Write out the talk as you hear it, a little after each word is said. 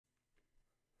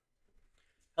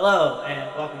Hello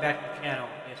and welcome back to the channel.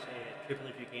 This is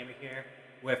Trippylegit Gamer here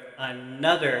with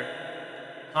another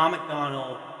Tom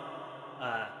MacDonald,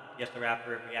 yes the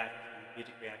rapper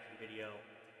music reaction video.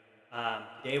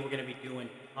 Today we're going to be doing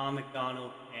Tom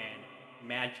MacDonald and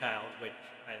Madchild, which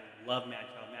I love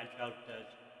Madchild. Madchild does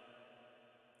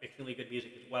extremely good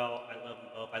music as well. I love them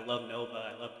both. I love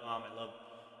Nova. I love Tom. I love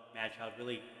Madchild.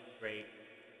 Really great,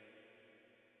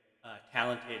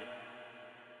 talented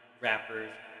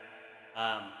rappers.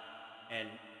 And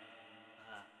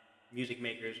music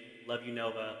makers. Love you,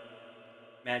 Nova.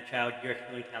 Madchild, you're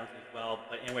extremely talented as well.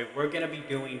 But anyway, we're going to be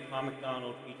doing Tom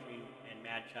MacDonald featuring and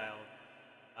Madchild,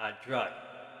 D.R.U.G.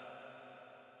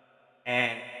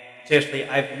 And seriously,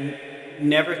 I've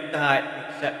never thought,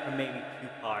 except for maybe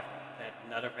Tupac, that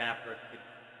another rapper could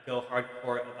go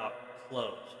hardcore about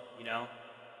clothes, you know?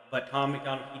 But Tom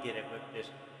MacDonald, he did it with this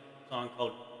song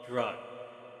called D.R.U.G.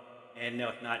 And no,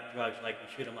 it's not drugs like you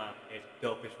shoot 'em up. It's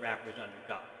dopest rappers under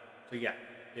God. So yeah,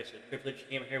 this is Trippylegit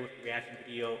Gamer here with the reaction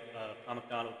video of Tom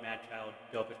MacDonald, Madchild,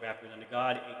 dopest rappers under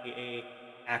God, aka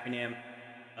acronym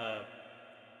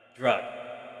D.R.U.G.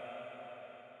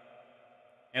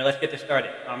 And let's get this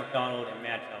started. Tom MacDonald and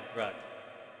Madchild, D.R.U.G.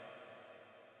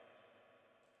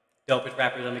 Dopest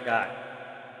rappers under God.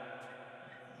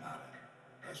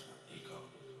 That's my ego.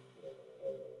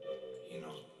 He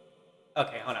knows.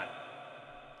 Okay, hold on.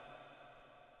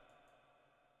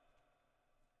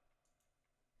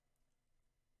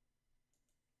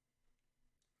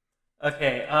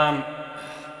 Okay,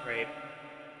 great.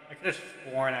 I could have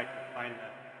sworn I could find the.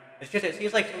 It's just, it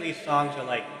seems like some of these songs are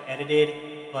like edited,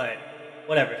 but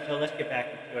whatever. So let's get back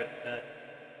into it.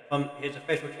 From his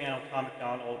official channel, Tom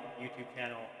MacDonald, YouTube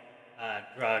channel,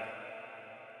 D.R.U.G.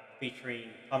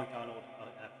 featuring Tom MacDonald,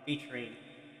 featuring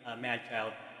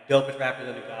Madchild, dopest rappers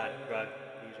under God, D.R.U.G.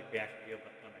 music reaction video,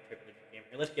 but on my Trippylegit Gamer.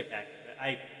 Here, let's get back to it.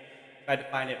 I tried to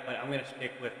find it, but I'm gonna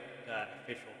stick with the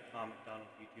official Tom MacDonald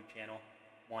YouTube channel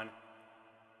one.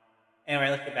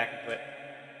 Anyway, let's get back into it.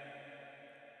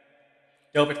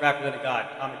 Dopest rappers under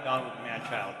God, Tom MacDonald and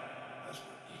Madchild. That's my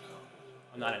ego.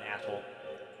 I'm not an asshole.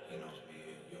 He knows me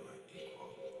and you are equal.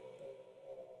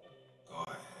 Go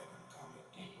ahead and call me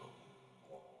ego.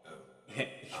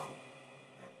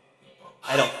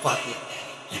 I don't fuck with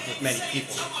many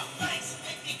people.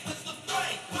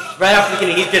 Right off the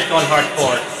beginning, he's just going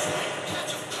hardcore.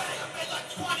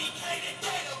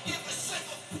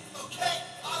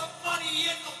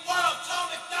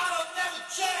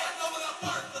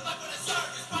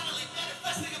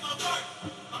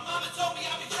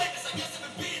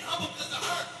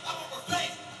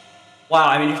 Wow,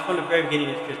 I mean, just from the very beginning,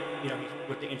 it's just, you know, he's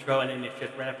with the intro, and then it's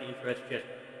just right after the intro, it's just,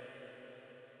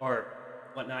 or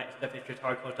whatnot, stuff, it's just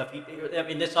hardcore stuff. I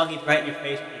mean, this song, he's right in your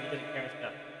face, he doesn't care and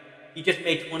stuff. He just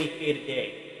made 20K a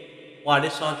day. Wow,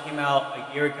 this song came out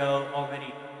a year ago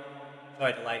already.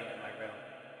 Sorry, the lighting in my room.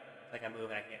 It's like I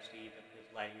move and I can't see this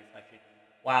lighting reflection.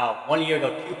 Wow, 1 year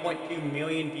ago, 2.2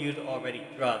 million views already.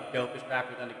 D.R.U.G., dopest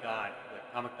rappers under God, with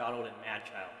Tom MacDonald and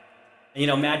Madchild. And you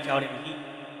know, Madchild, I mean,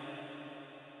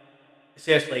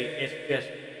 seriously, it's just,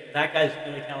 that guy's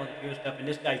really talented doing stuff, and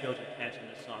this guy goes intense in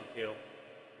this song too.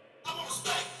 I want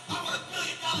respect. I want $1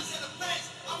 billion in the bank.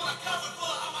 I want a cover full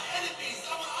of all my enemies.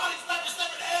 I want all these rappers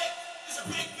never to hate. It's a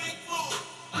big, big fool.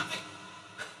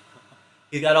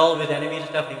 He's got all of his enemies and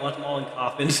stuff, and he wants them all in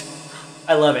coffins.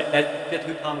 I love it. That's just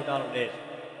who Tom MacDonald is.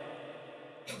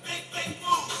 Big, big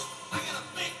fools. I got a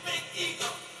big, big ego.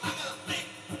 I got a big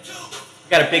too.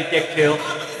 Got a big dick too.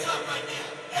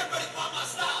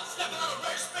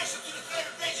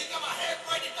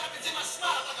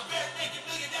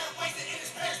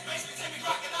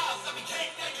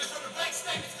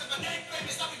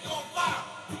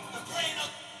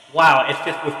 Wow, it's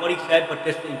just with what he said, but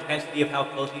just the intensity of how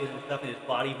close he is and stuff, and his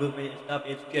body movement and stuff,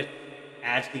 it's just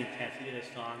adds the intensity to this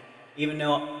song. Even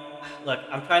though, look,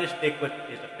 I'm trying to stick with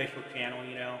his official channel,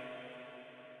 you know,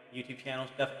 YouTube channel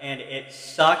stuff, and it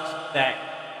sucks that,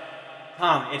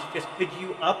 Tom, it's just, could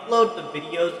you upload the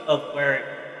videos of where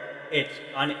it's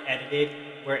unedited,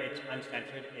 where it's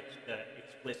uncensored, it's the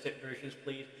explicit versions,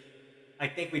 please? I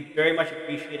think we'd very much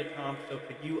appreciate it, Tom, so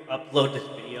could you upload this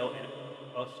video and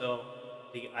also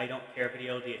the I Don't Care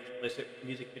video, the explicit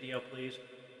music video, please?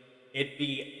 It'd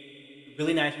be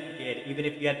really nice if you did, even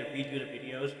if you had to redo the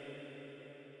videos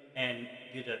and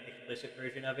do the explicit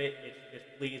version of it. It's just,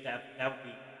 please, that would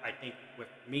be, I think, with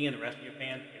me and the rest of your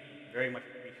fans, it'd be very much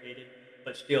appreciated.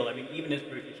 But still, I mean, even this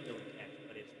version is still intense,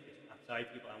 but it's just, I'm sorry,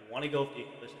 people, I want to go with the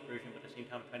explicit version, but at the same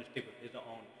time, I'm trying to stick with his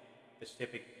own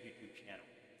specific YouTube channel.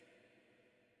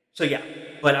 So yeah,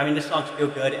 but I mean, this song's still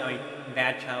good. I mean,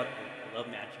 Madchild, I love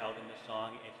Madchild in this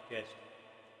song. It's just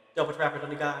dopest rappers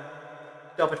under God.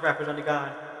 Dopest rappers under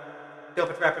God.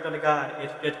 Dopest rappers under God.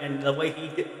 It's just, and the way he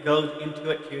goes into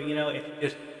it too, you know, it's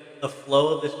just the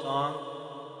flow of the song.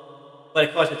 But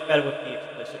of course, it's better with the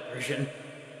explicit version.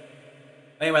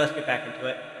 Anyway, let's get back into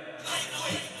it.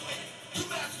 Too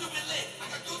bad I'm stupid lit.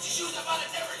 I got Gucci shoes I bought, I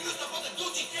never used them. On the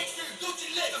Gucci fixture,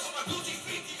 Gucci lit. From my Gucci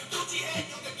feet to your Gucci head,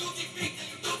 from the Gucci feet to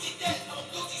your Gucci dead. I'm a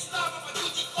Gucci snob, I'm a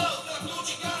Gucci clothes, but I'm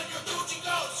Gucci God and you're Gucci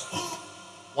ghost.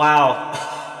 Ooh. Wow.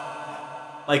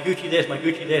 My Gucci this, my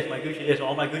Gucci this, my Gucci this,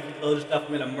 all my Gucci clothes and stuff.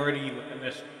 I'm gonna murder you with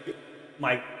this.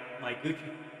 My Gucci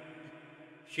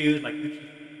shoes, my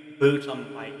Gucci boots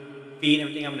on my feet, and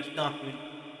everything. I'm gonna stomp you.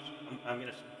 I'm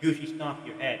gonna Gucci stomp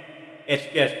your head. It's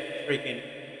just freaking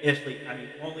instantly. I mean,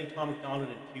 only Tom MacDonald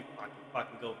and Tupac can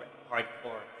fucking go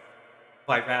hardcore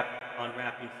by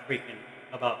rapping freaking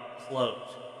about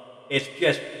clothes. It's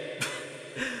just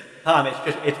Tom.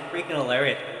 It's freaking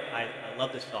hilarious. I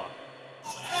love this song.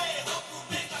 Hey, hope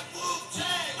you big like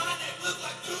Wu-Tang. My neck look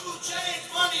like 2 chains.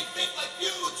 Money big like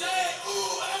Wu-Tang.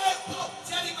 Ooh, hey, whoa.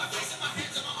 Tatting my face and my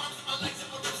hands and my arms and my legs and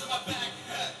my ribs and my back.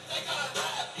 Thank God I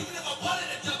rap. Even if I wanted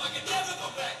a job, I could never go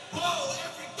back. Whoa,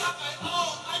 every block I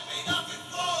own, I paid off in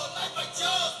full. Life I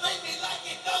chose, made me like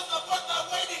it knows I'm worth my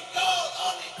weight in gold.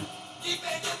 Only keep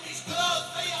hanging these clothes,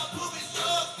 pay out moving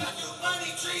shows. Got too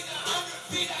many trees, 100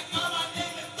 feet. I got my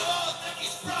name in bold.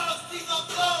 Nike's froze, these on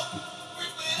blow.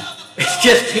 It's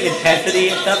just the intensity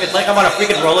and stuff. It's like I'm on a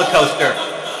freaking roller coaster.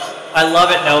 I love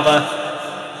it, Nova.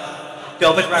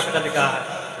 Dopest rappers under God.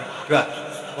 Drug.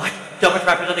 What? Dopest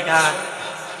rappers under God.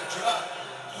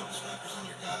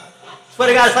 Swear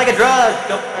to God, it's like a drug.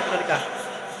 Dopest rappers under God.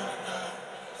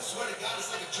 Swear to God,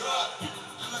 it's like a drug.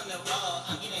 I'm on the roll,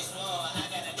 I'm getting swole, I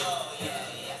gotta go,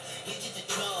 yeah. You just a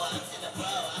troll, I'm still a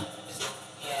pro.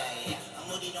 Yeah. I'm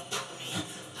moody, don't fuck with me.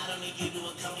 I don't need you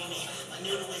to accompany me. My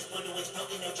noodle is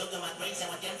broken, no joke in my brain, so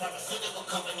my damn pharmaceutical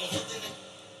company.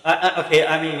 Okay,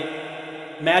 I mean,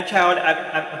 Madchild,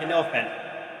 okay, no offense.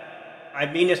 I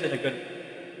mean this in a good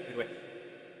way.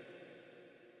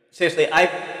 Seriously,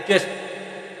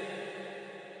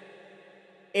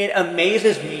 it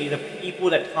amazes me the people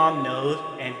that Tom knows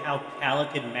and how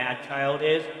talented Madchild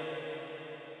is.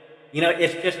 You know,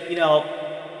 it's just, you know,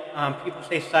 people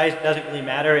say size doesn't really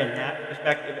matter in that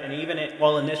perspective, and even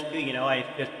in this too, you know,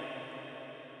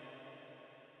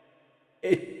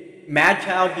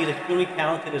 Madchild, he's extremely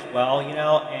talented as well, you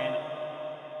know, and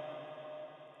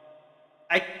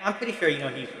I'm pretty sure, you know,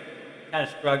 he's kind of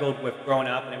struggled with growing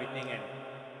up and everything and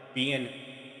being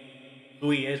who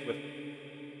he is with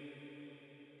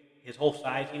his whole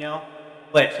size, you know.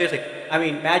 But seriously, I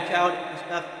mean, Madchild and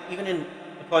stuff, even in,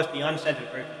 of course, the uncensored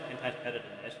version is 10 times better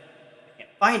than this. I can't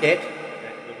find it.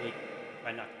 I literally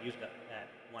try not to use that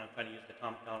one. I'm trying to use the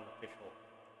Tom MacDonald official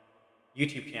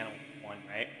YouTube channel one,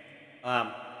 right?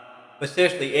 But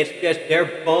seriously, it's just,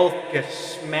 they're both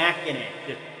just smacking it.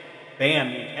 Just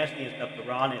bam, the intensity and stuff, the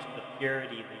rawness, the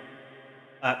purity,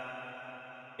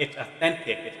 it's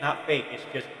authentic, it's not fake, it's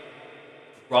just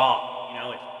raw, you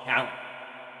know, it's talent.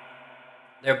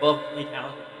 They're both really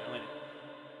talented, you know, and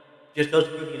just goes to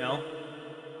prove, you know,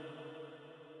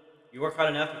 you work hard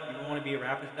enough, if you want to be a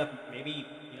rapper and stuff, maybe,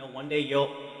 you know, one day you'll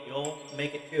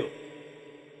make it too.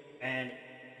 And,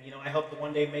 you know, I hope to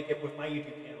one day make it with my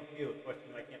YouTube channel too. Of course,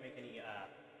 you know, I can't make any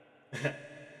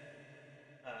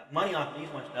money off of these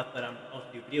one stuff, but I'm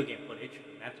supposed to do video game footage,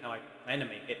 and that's how I plan to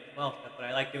make it as well stuff. But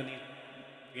I like doing these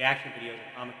reaction videos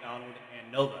of Tom MacDonald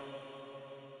and Nova.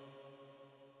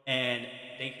 And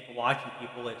thank you for watching,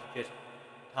 people. It's just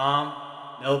Tom,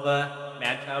 Nova,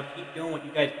 Madchild, keep doing what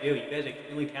you guys do. You guys are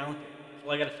extremely talented. That's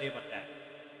all I gotta say about that.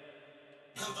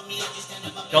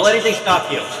 Don't let anything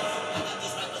stop you.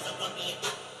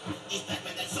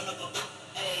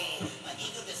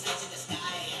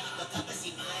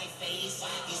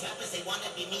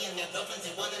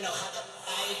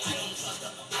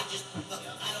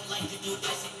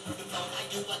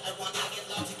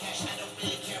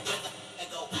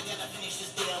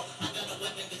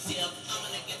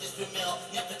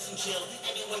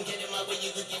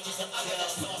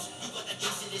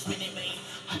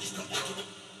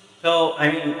 So,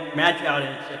 I mean, Madchild,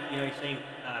 and you know, he's saying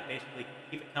basically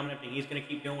keep it coming, everything. He's going to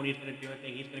keep doing what he's going to do,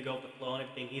 everything. He's going to go with the flow and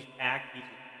everything. He's packed.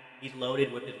 He's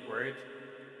loaded with his words.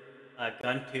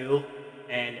 Gun too,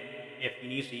 and if he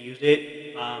needs to use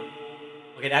it,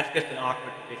 okay, that's just an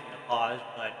awkward position to pause,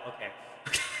 but okay.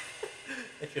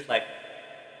 It's just like,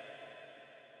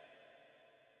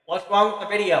 what's wrong with the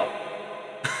video?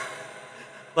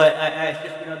 But it's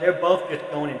just, you know, they're both just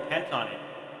going intense on it.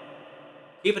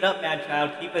 Keep it up,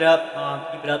 Madchild. Keep it up, Tom.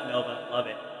 Keep it up, Nova. Love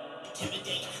it.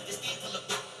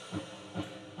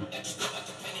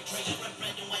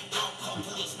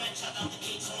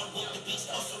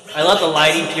 I love the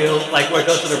lighting too, like where it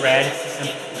goes to the red and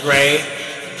gray.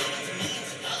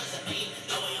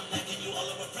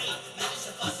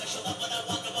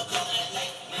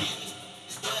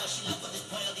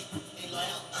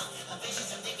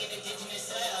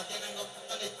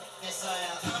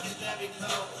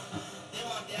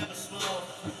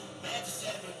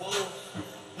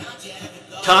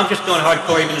 Tom's just going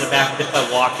hardcore even in the back just by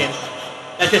walking.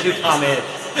 That's just who Tom is.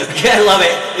 Okay, I love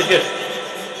it. It's just,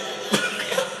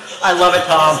 I love it,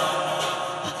 Tom.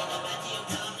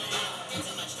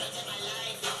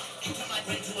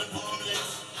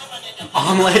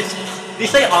 Omelets? Did he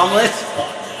say omelets?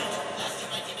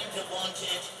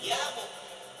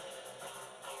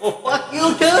 Well, fuck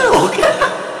you too.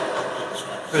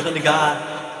 There's on the guy.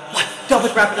 What? Double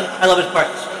rapid. I love this part.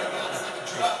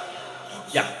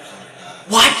 Yeah.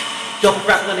 What? Double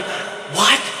rapid on the guy.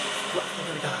 What?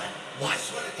 What?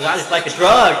 God, it's like a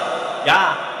drug.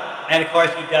 Yeah. And of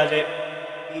course he does it.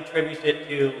 He attributes it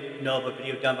to Nova,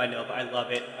 video done by Nova. I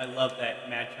love it. I love that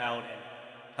Madchild and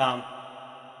Tom.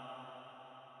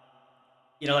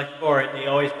 You know, like before, they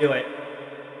always do it.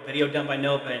 Video done by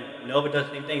Nova, and Nova does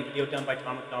the same thing. Video done by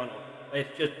Tom MacDonald.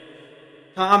 It's just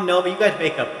Tom, Nova, you guys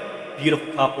make a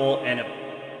beautiful couple, and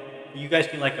you guys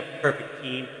seem like a perfect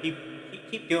team.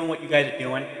 Keep doing what you guys are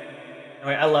doing.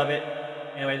 Anyway, I love it.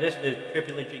 Anyway, this is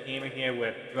Trippylegit Gamer here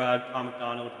with D.R.U.G, Tom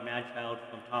MacDonald, and Madchild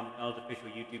from Tom MacDonald's official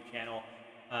YouTube channel,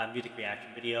 music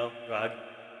reaction video,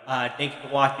 D.R.U.G. Thanks for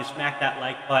watching. Smack that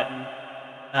like button.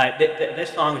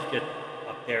 This song is just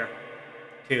up there,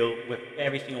 too, with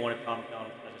every single one of Tom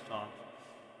MacDonald's other songs.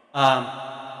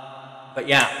 But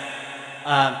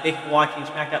yeah, thanks for watching.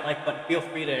 Smack that like button. Feel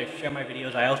free to share my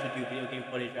videos. I also do video game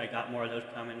footage. I got more of those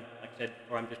coming. Like I said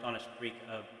before, I'm just on a streak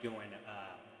of doing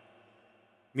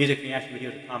music reaction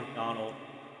videos with Tom MacDonald.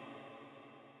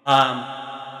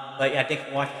 But yeah, thanks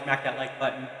for watching. Smack that like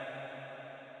button.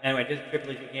 Anyway, this is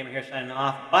Trippylegit Gamer here signing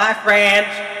off. Bye, friends!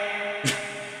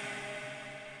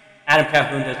 Adam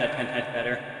Calhoun does that 10 times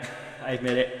better. I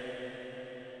admit it.